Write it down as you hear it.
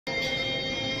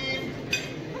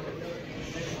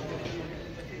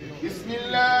بسم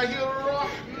الله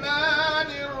الرحمن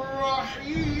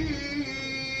الرحيم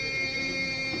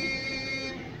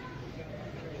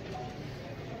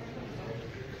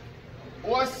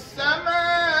والسماء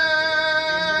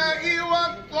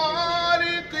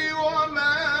والطارق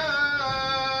وما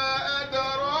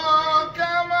أدراك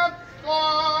ما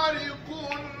الطارق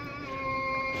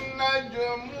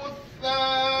النجم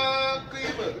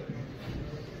الثاقب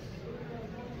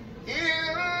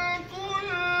إن كل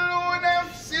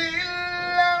نفس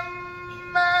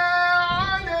لما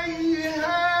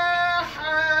عليها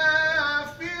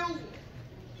حافظ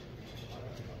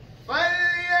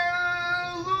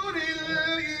فلينظر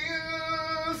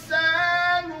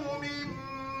الإنسان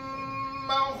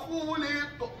مما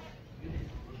خلق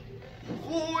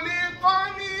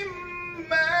من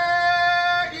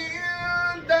ماء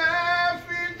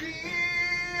دافق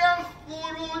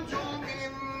يخرج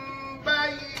من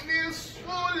بين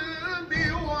الصلب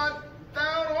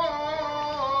والترائب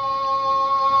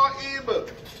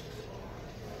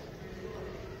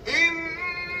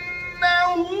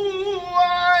إنه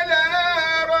على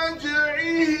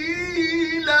رجعه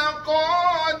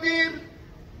لقادر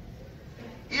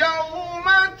يوم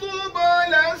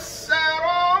تبلى السرائر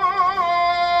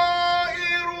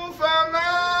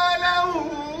فما له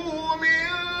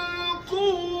من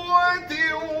قوة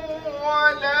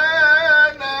ولا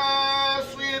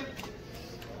ناصر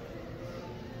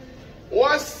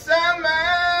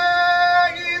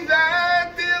والسماء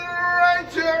ذات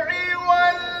الرجع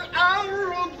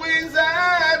والأرض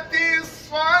ذات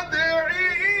الصدع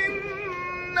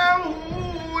إنه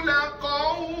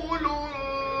لقول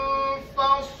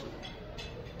فصل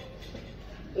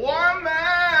وما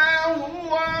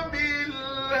هو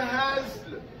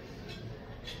بالهزل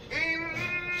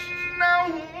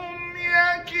إنهم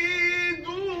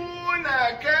يكيدون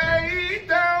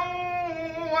كيدا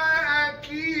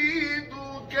وأكيد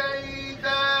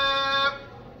كيدا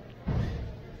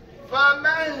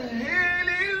فمهل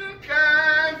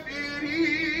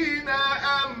الكافرين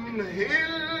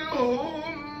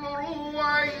أمهلهم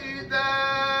رويدا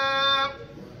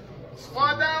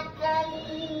صدق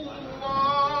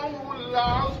الله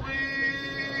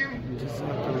العظيم.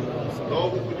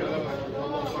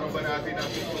 اللهم ربنا آتنا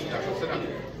في الدنيا حسنة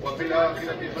وفي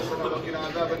الآخرة حسنة وقنا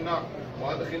عذاب النار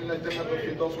وأدخلنا الجنة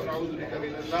الفردوس ونعوذ بك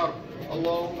من النار.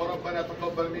 اللهم ربنا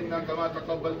تقبل منا كما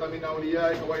تقبلت من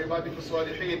أوليائك وعبادك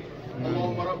الصالحين.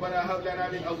 اللهم ربنا هب لنا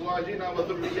من أزواجنا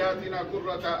وذرياتنا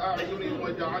قرة أعين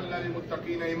واجعلنا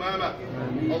للمتقين إماما.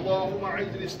 اللهم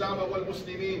أعز الإسلام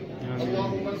والمسلمين.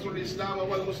 اللهم انصر الإسلام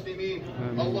والمسلمين.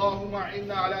 اللهم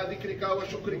أعنا على ذكرك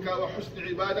وشكرك وحسن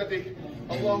عبادتك.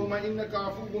 اللهم إنك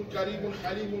عفو كريم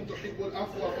حليم تحب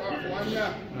العفو فاعف عنا.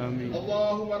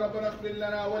 اللهم ربنا اغفر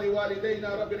لنا ولوالدينا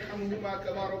رب ارحمهما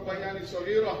كما ربياني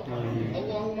صغيرا.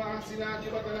 اللهم أحسن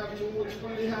عاقبتنا في الأمور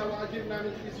كلها وأجرنا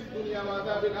من خزي الدنيا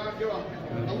وعذاب الآخرة.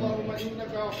 اللهم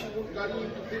إنك عفو كريم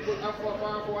تحب العفو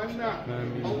فاعف عنا.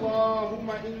 اللهم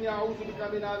إني أعوذ بك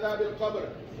من عذاب القبر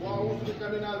وأعوذ بك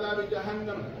من عذاب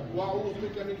جهنم وأعوذ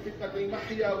بك من فتنة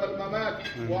المحيا والممات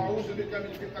وأعوذ بك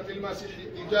من فتنة المسيح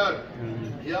الدجال.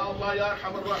 يا الله يا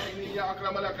أرحم الراحمين يا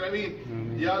أكرم الأكرمين.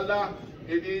 يا الله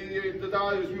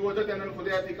ابتداء یوزمی وجه دنن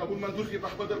خدای تی قبول منظور کی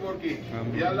بخبر ورکی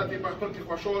یا الله تی بخبر کی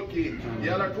خوشحال کی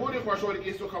یا الله ټول خوشحال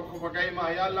کی سو خفقای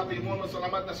ما یا الله ایمان و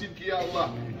سلامت نصیب کی یا الله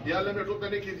یا الله مې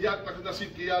ټول کی زیات تک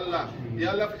نصیب کی یا الله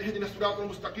یا الله اهدنا الصراط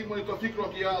المستقيم وتوفيق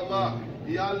روح يا الله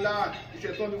يا الله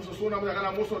شیطان مسوسونه من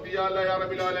غنا موسو يا الله يا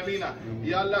رب العالمين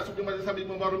يا الله سبحانه وتعالى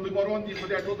بمرون دي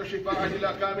خدای ټول شفاء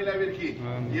عاجله كامله ورکی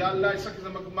یا الله سکه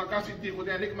مقاصد دي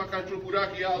خدای نیک مقاصد پورا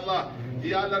کی یا الله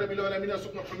يا الله رب العالمين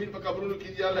سبحانه حميد بقبرونو کی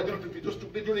يا الله جنت الفردوس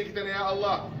تبدي جوړی کی يا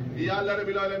الله يا الله رب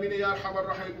العالمين يا ارحم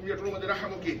الراحمين يا رحمة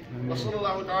رحمك وصلى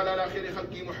الله تعالى على خير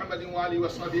خلقه محمد وآله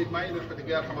وصحبه اجمعين برحمتك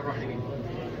يا ارحم الراحمين.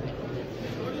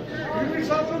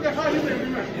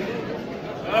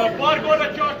 Bargola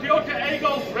Toyota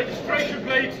Aygo registration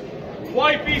plate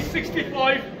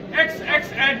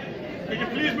YB65XXN. Could you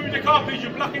please move the car, please?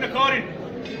 You're blocking the car in.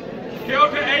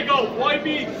 Toyota Aygo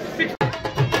YB65.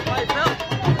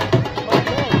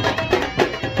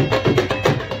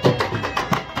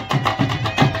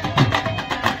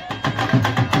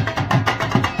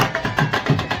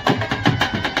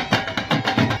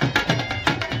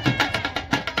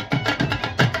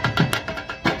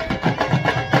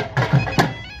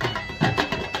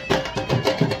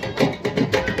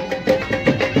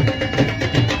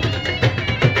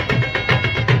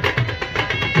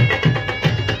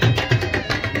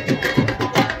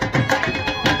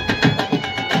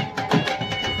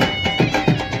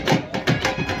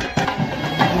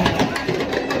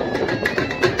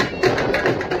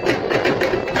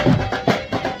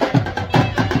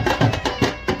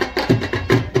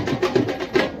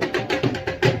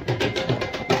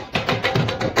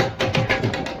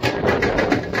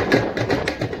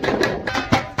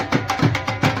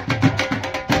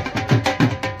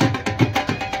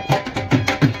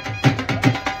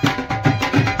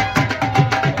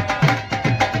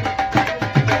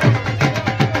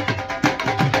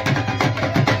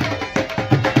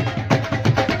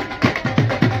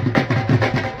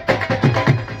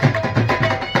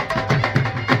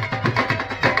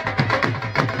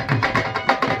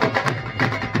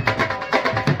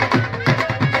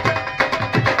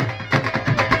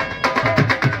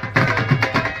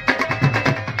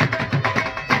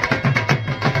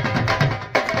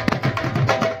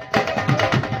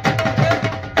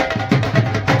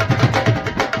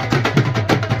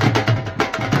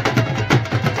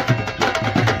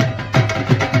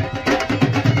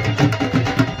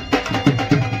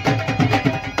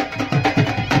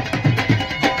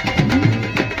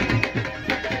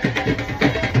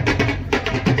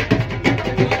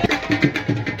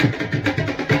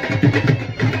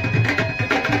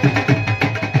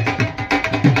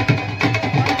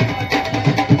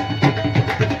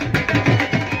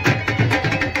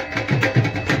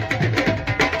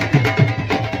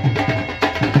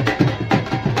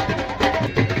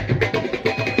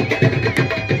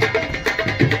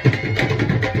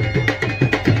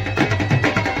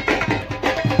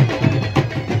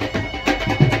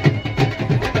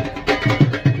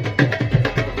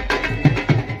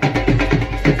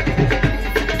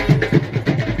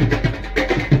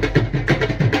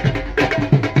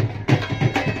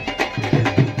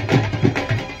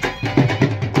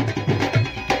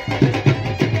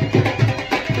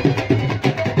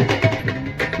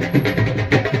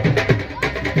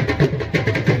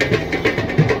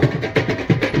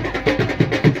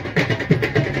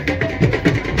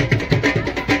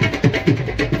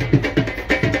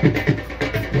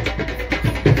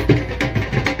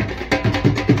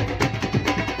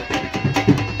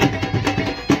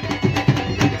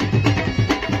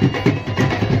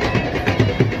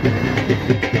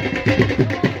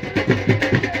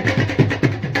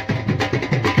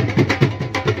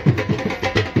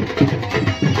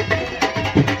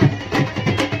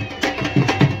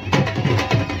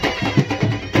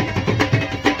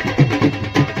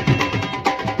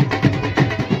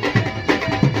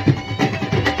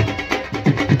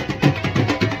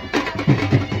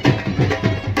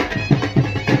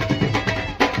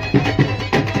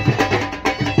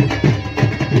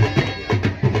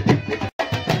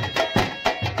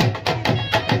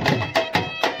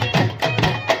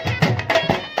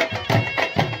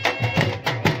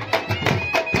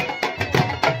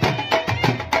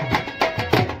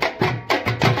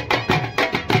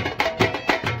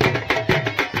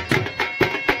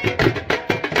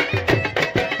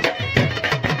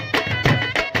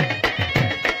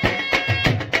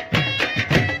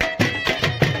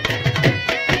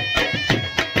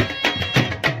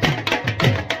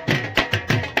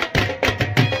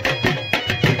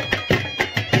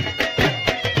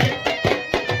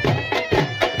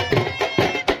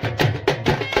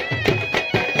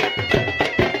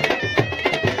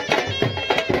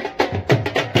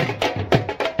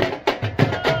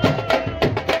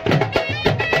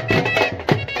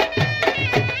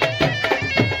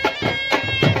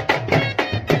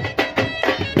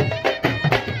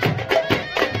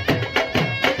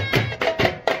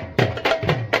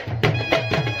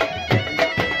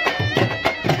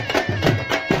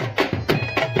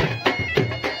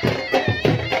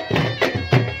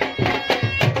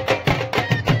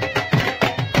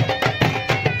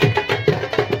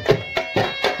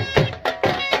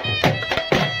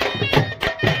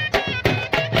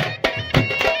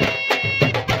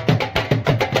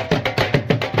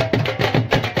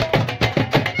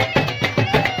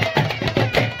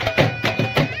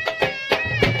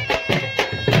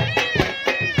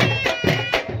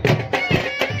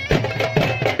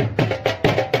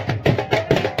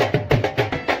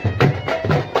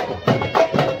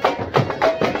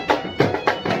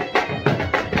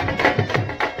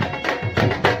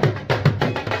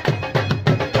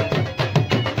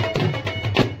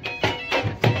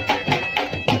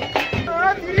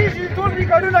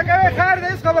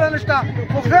 نشته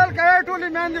خو خیال کوي ټولې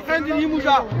میندې خویندې نیمو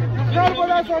ځه خیال به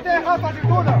دا ساتئ ښه ساتئ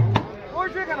ټوله پوه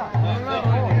شوې که نه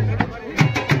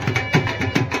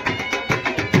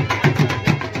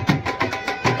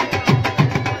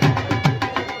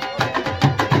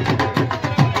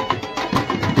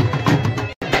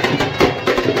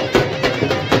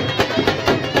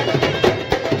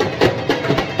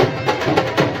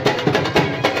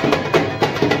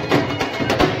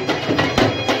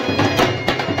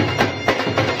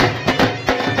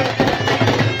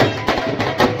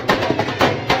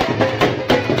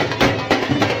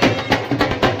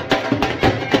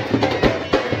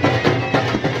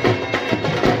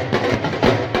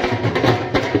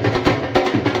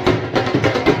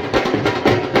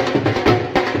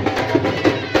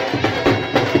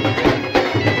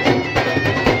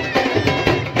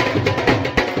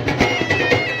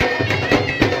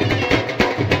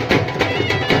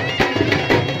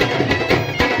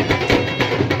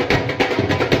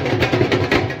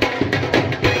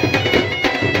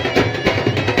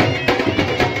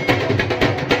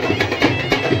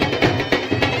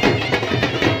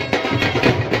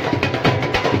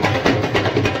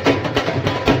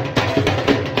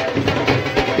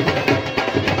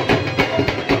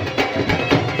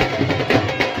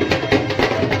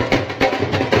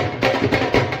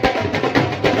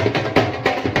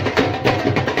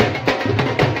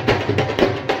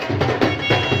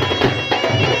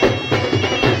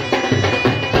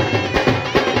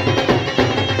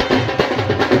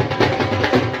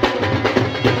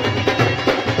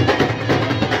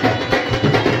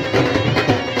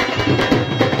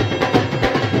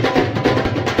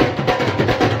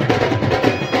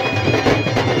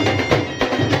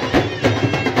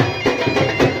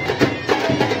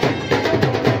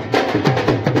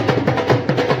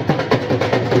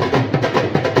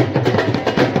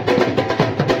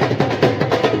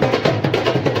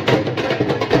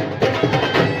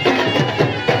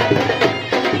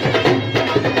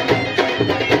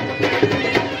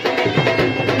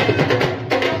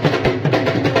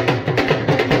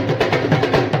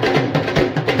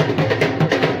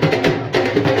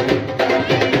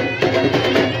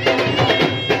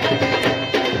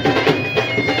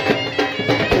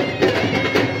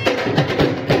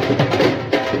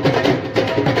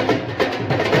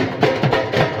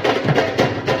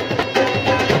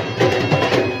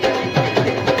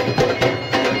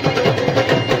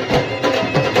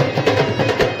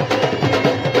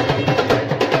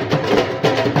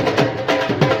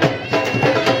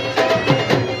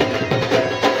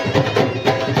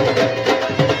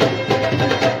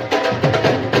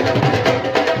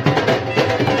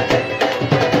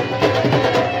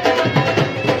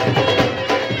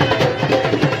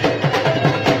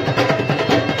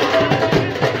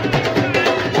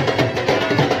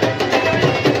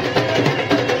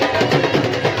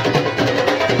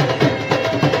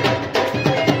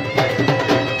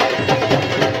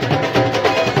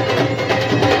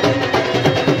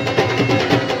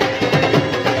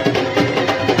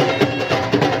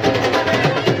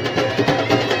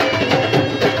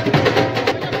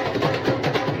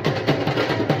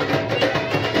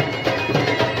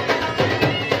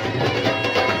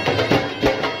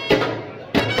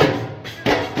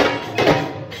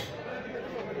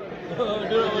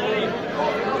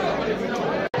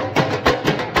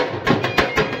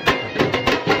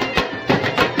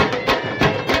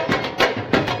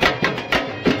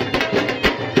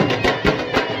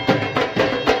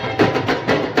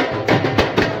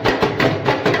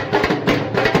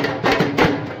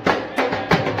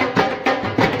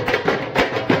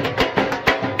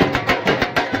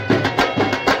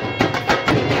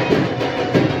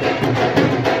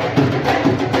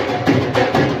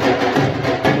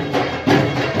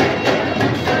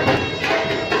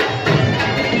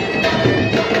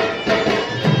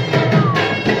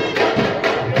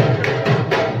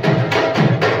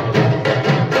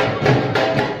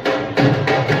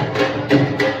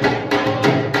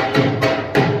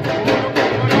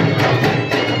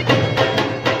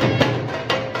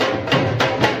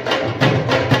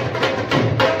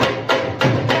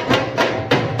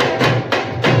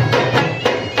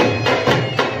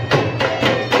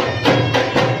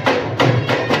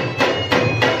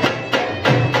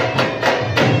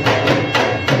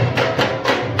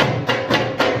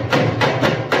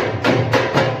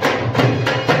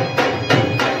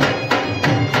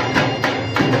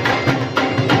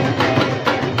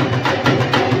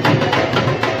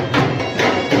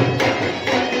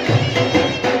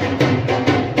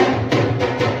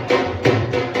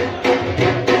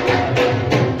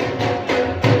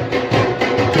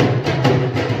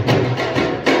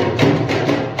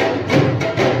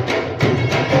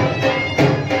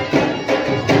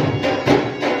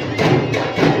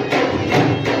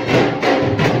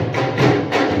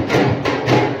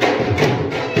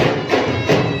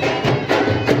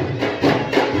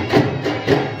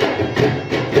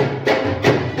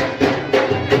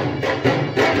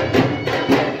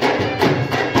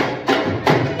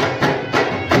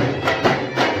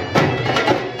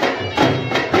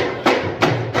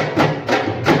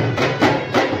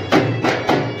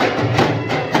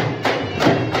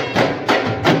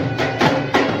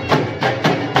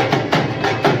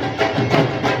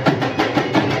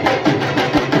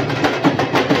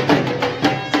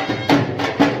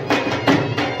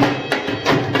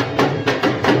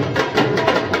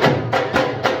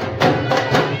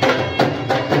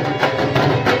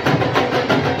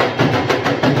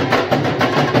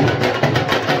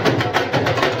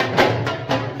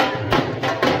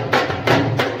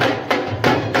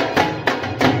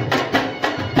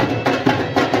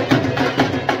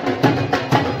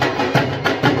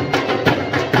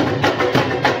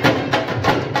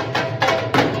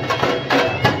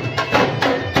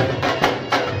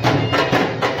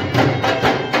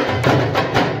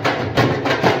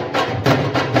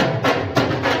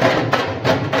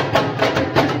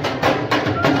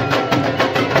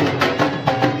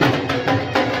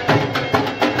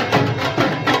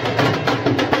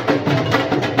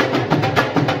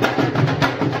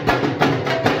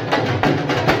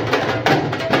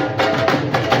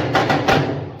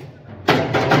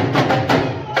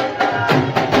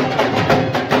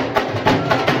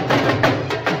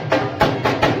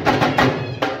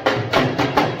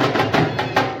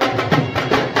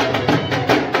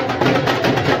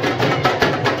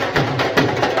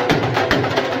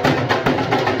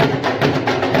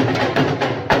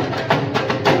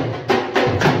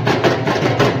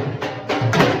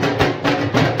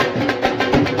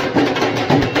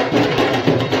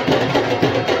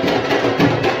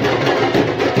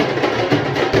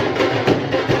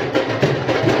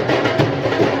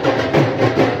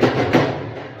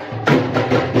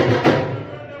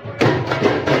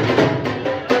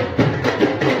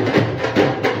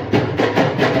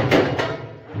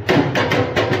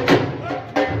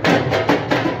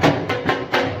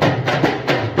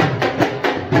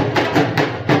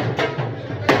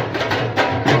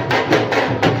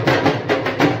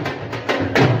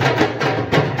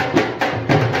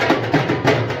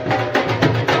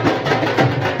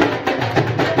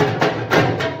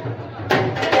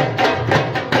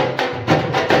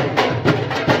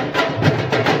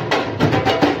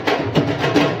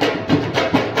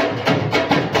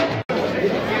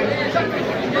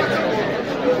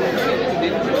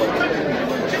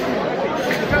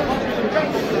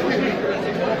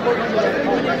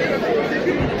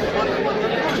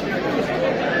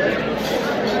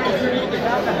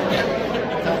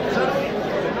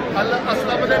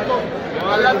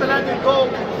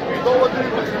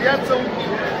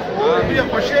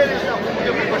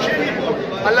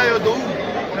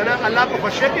کنه الله په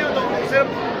خوشی کې نو صرف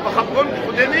په خپګان کې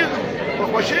خدای نه په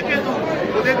خوشی کې نو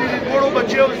خدای دې ټول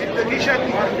بچو زندگی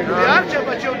شاتي هر چا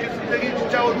بچو چې زندگی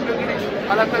چا ورته کړي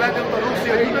الله تعالی دې په روح سي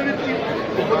دې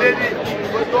ورته خدای دې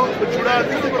په تو په جوړا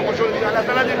دې په خوشو دې الله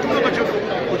تعالی دې ټول بچو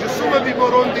او چې څومره دې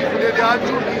مورون دي خدای دې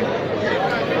اجر دي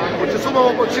او چې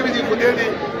څومره په چې دې خدای دې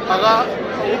هغه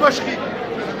وبشکي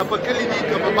په کلی دي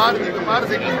په بار دي په بار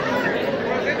ځکه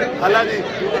الله دې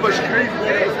وبشکي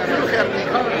ټول خیر دي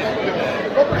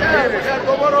خیر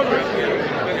دوباره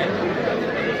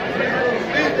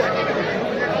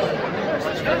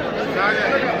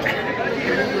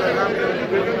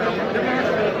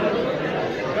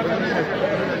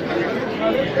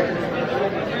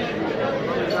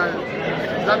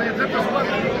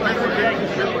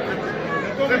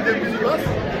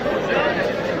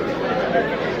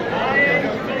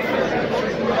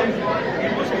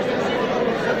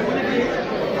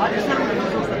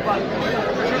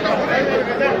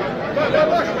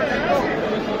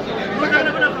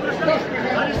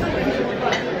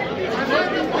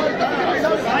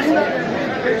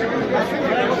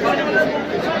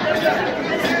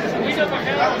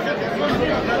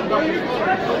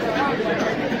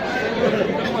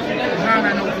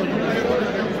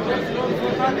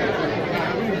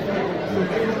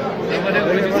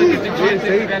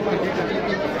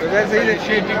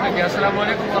السلام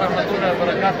علیکم ورحمۃ اللہ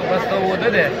وبرکاتہ. بس دا وده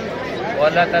ده او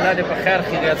الله تعالی دې په خیر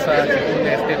خیریت سره چې کوم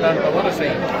اختتام ته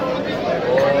ورسوي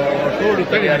او ټولو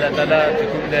ته الله تعالی چې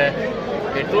کوم ده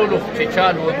ټولو چې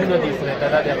چال ودونه دي خدای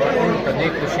تعالی دې هغه ټولو ته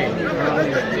نیک وشي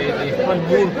چې د خپل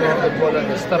مور کور د ټوله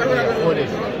د سترګو یې ښکلې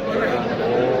شي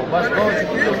او بس دا چې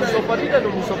کوم مسافري ده نو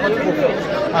مسافري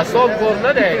اصاب کور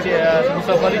نه دی چې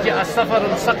مسافري چې السفر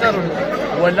سقر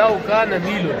ولو کان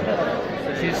میل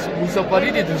چې مسافري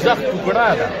د دوزخ ټوکړه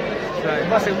ده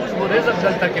بس موږ مو رزق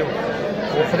دلته کوو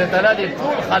او خدای تعالی دې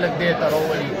ټول خلک دې ته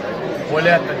راولي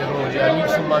ولایت ته دې راولي امین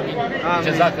ثم امین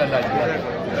جزاک الله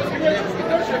جزاک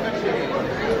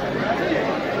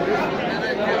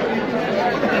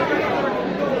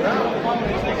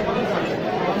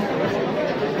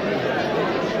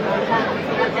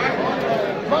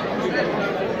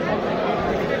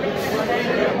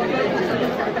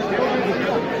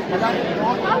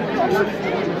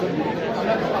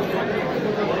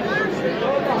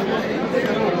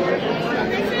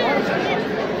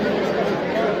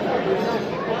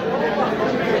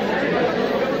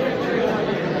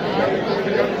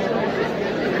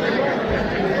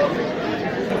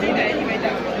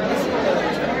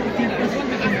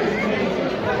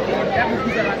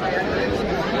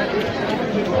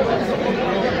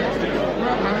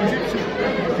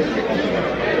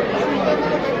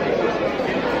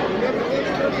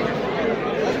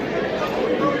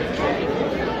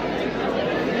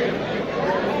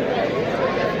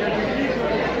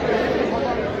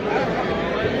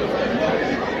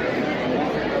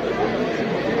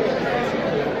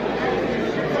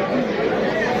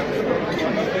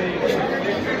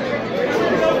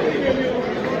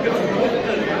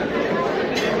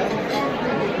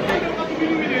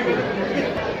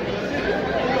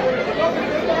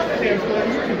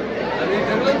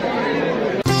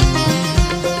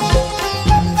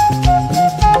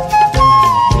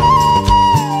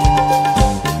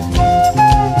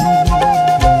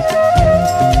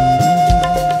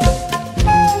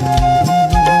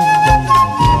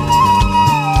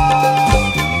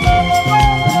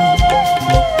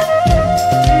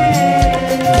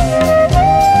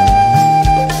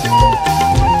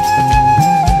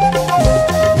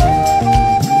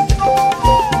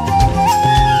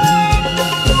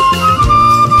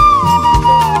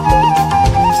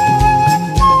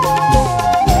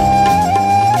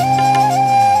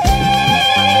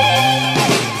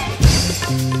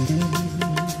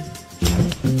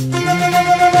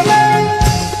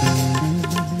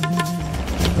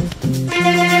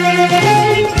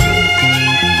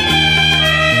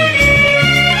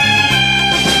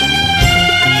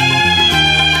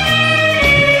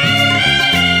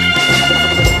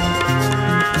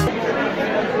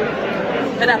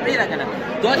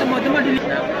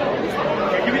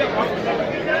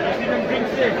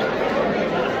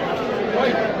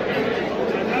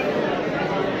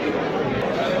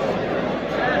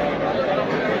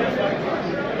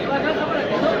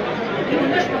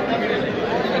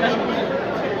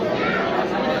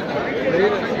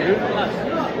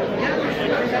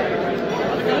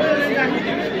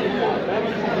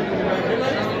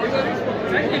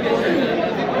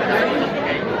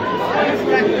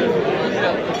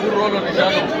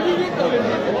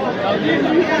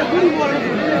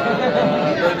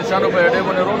نشانو په دې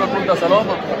باندې رونه ټول د سلام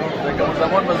د کوم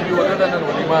زمان مزګي ولدان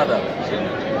ولماذا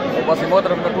او بس مو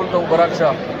طرف نه ټول ته مبارک شه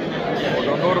او د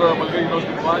نور ملګري نو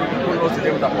ستومان ټول نو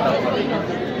ستیم د خپل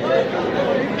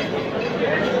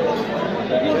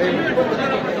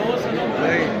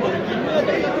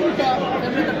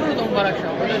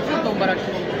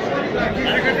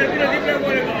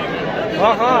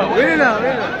ها وینا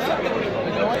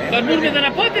Kanur ke dana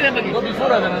pati le bagi. Dobi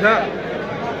sura dana. Da.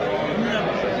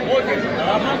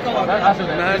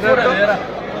 Sura dana.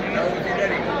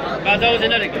 Baza o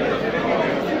zenare.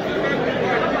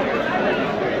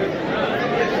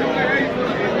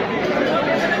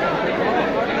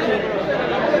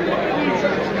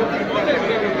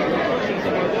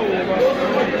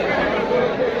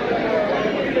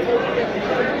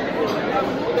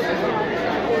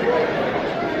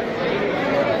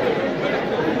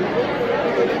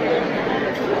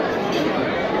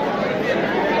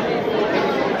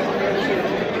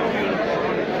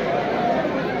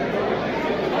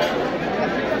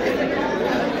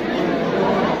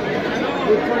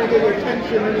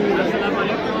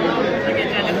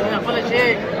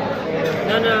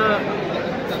 أنا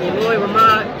ونوي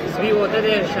ماما زبي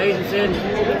وتده شهيد حسين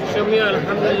شميع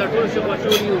الحمد لله طول شكر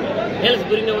شوريو هلس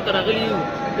برينه وترغليو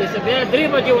يسبيا دري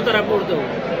بجي وترابورتو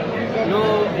نو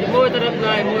مو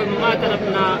طرفنا مو ماما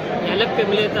طرفنا يلب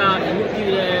ملتا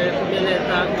يمكي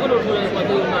ملتا كل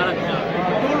بدو مبارك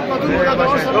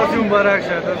دوسي مبارك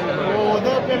شه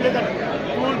وده ملتا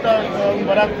طول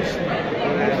مبارك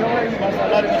بس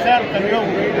الله بخير كل يوم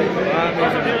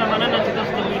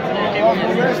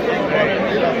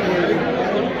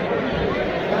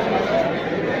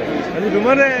أنا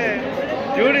جمرة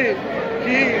جوري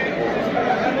كي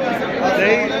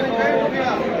زي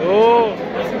أوه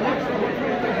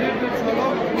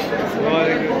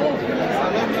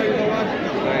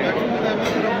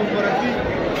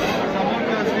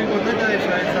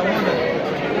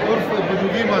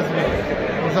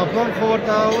زبان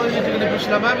خورتا وایي چې د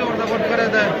پښلمامي ورته ورکړه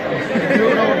ده یو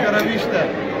نو ورته راويشته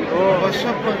او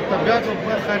بشپ طبيعت او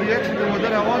خیریت د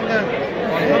ودر روان ده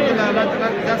الحمدلله الله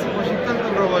تعالی داسې خوشیتل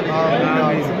تل رواني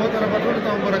سمو ته په ټول ته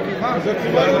مبارکي ها زه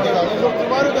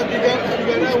تمارو د دیګر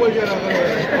وجه راغله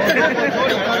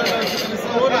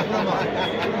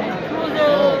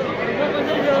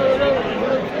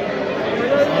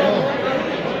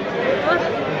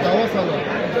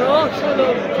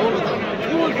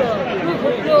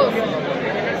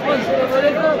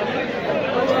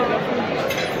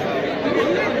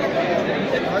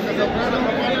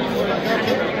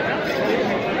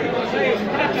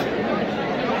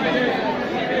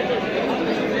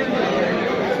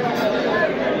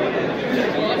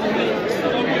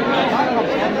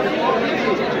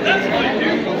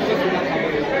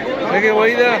Oke,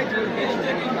 Walida.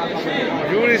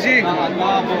 Juri sih.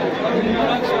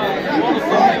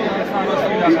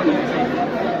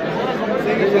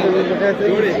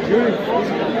 Juri.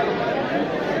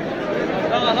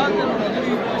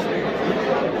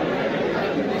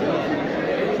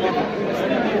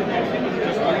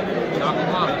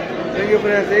 Thank you,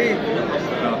 Prince.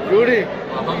 Juri.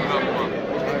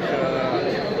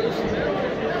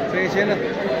 Sini.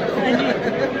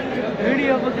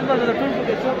 Video को दिखा दो टूल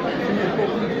को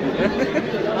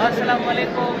अस्सलाम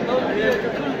वालेकुम दो video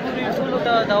tool पूरी टूल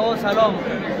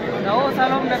दाओ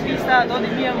सलाम नफीसा दो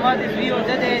दिया ما دي वीडियो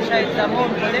दे شاید زمان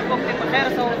دې په کې په خیر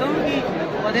سعودونګي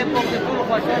او دې په کې ټول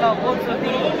خوشاله او بوت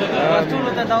سدي ټول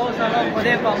ته داو سلام په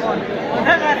دې په مون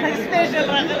دا سپیشل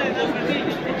راغلی دا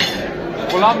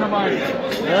غلام نماز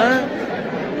ها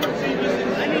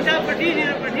اني دا پټي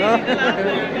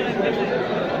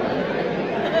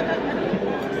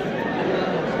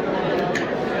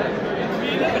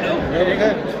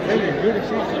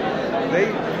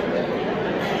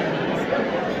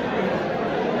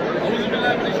أعوذ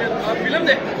بالله من الشيطان فيلم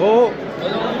ده اوه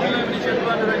أعوذ بالله من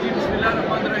الشيطان الرجيم بسم الله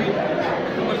الرحمن الرحيم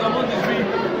ثم زمان دزوي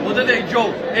وده جو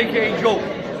AKA جو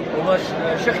وماش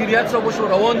شخيريات سو بشو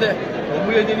روان ده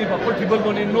ومو يديني بقول تبل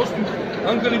بني نوست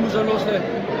أنكلي موزا نوست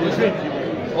وزين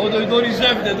او ده دوري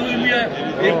زف ده دوري ليه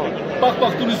باك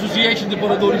تور اسوسيشن ده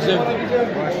برا دوري زف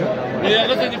ده يا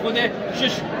غزة دي خده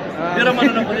شش يرى ما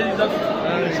أنا خده دي زف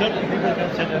شرط دي كم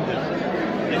سنة ده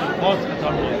خاص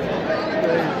كتارو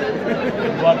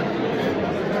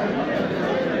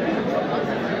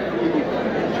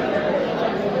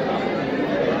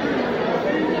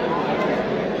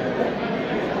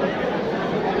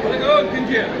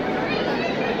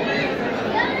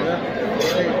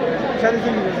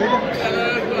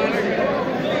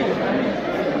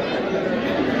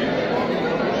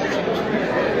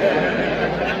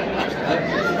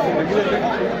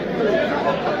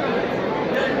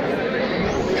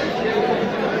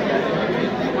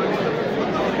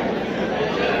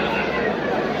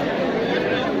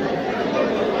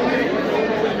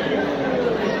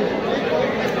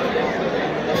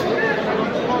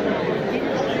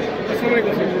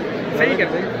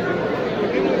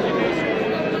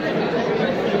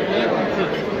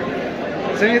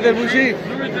څنګه تربوشي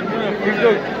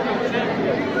ټیک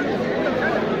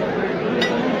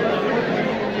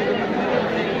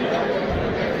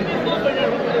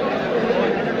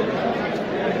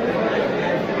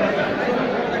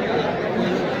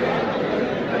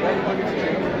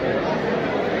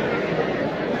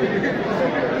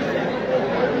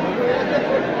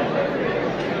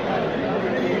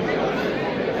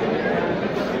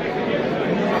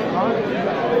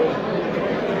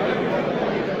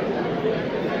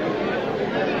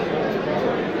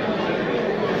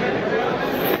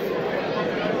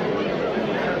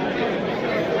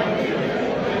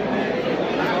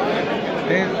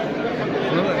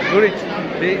Guric,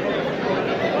 di.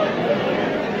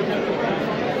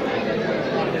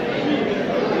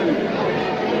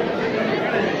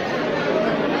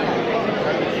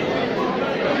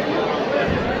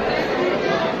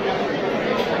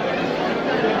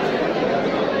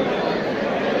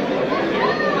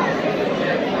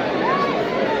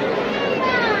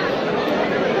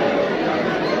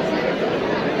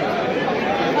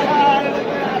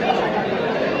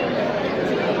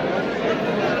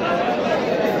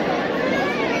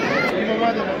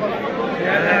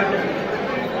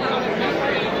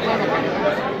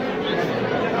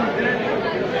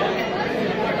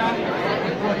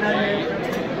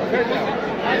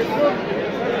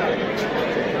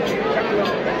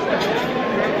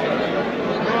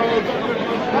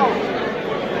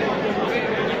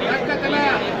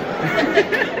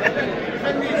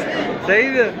 सही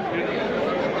है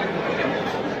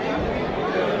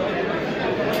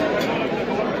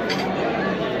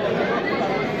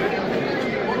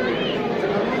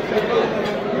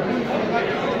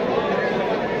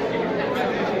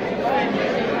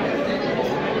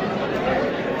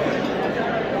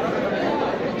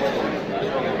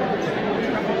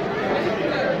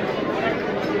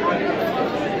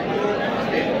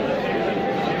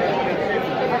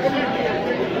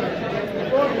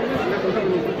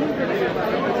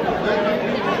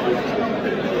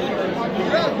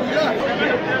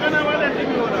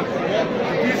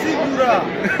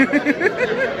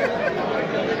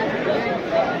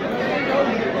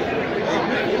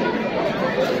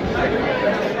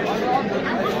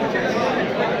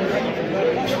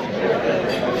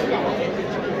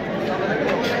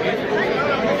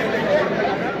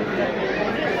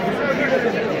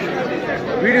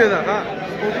वीडियो था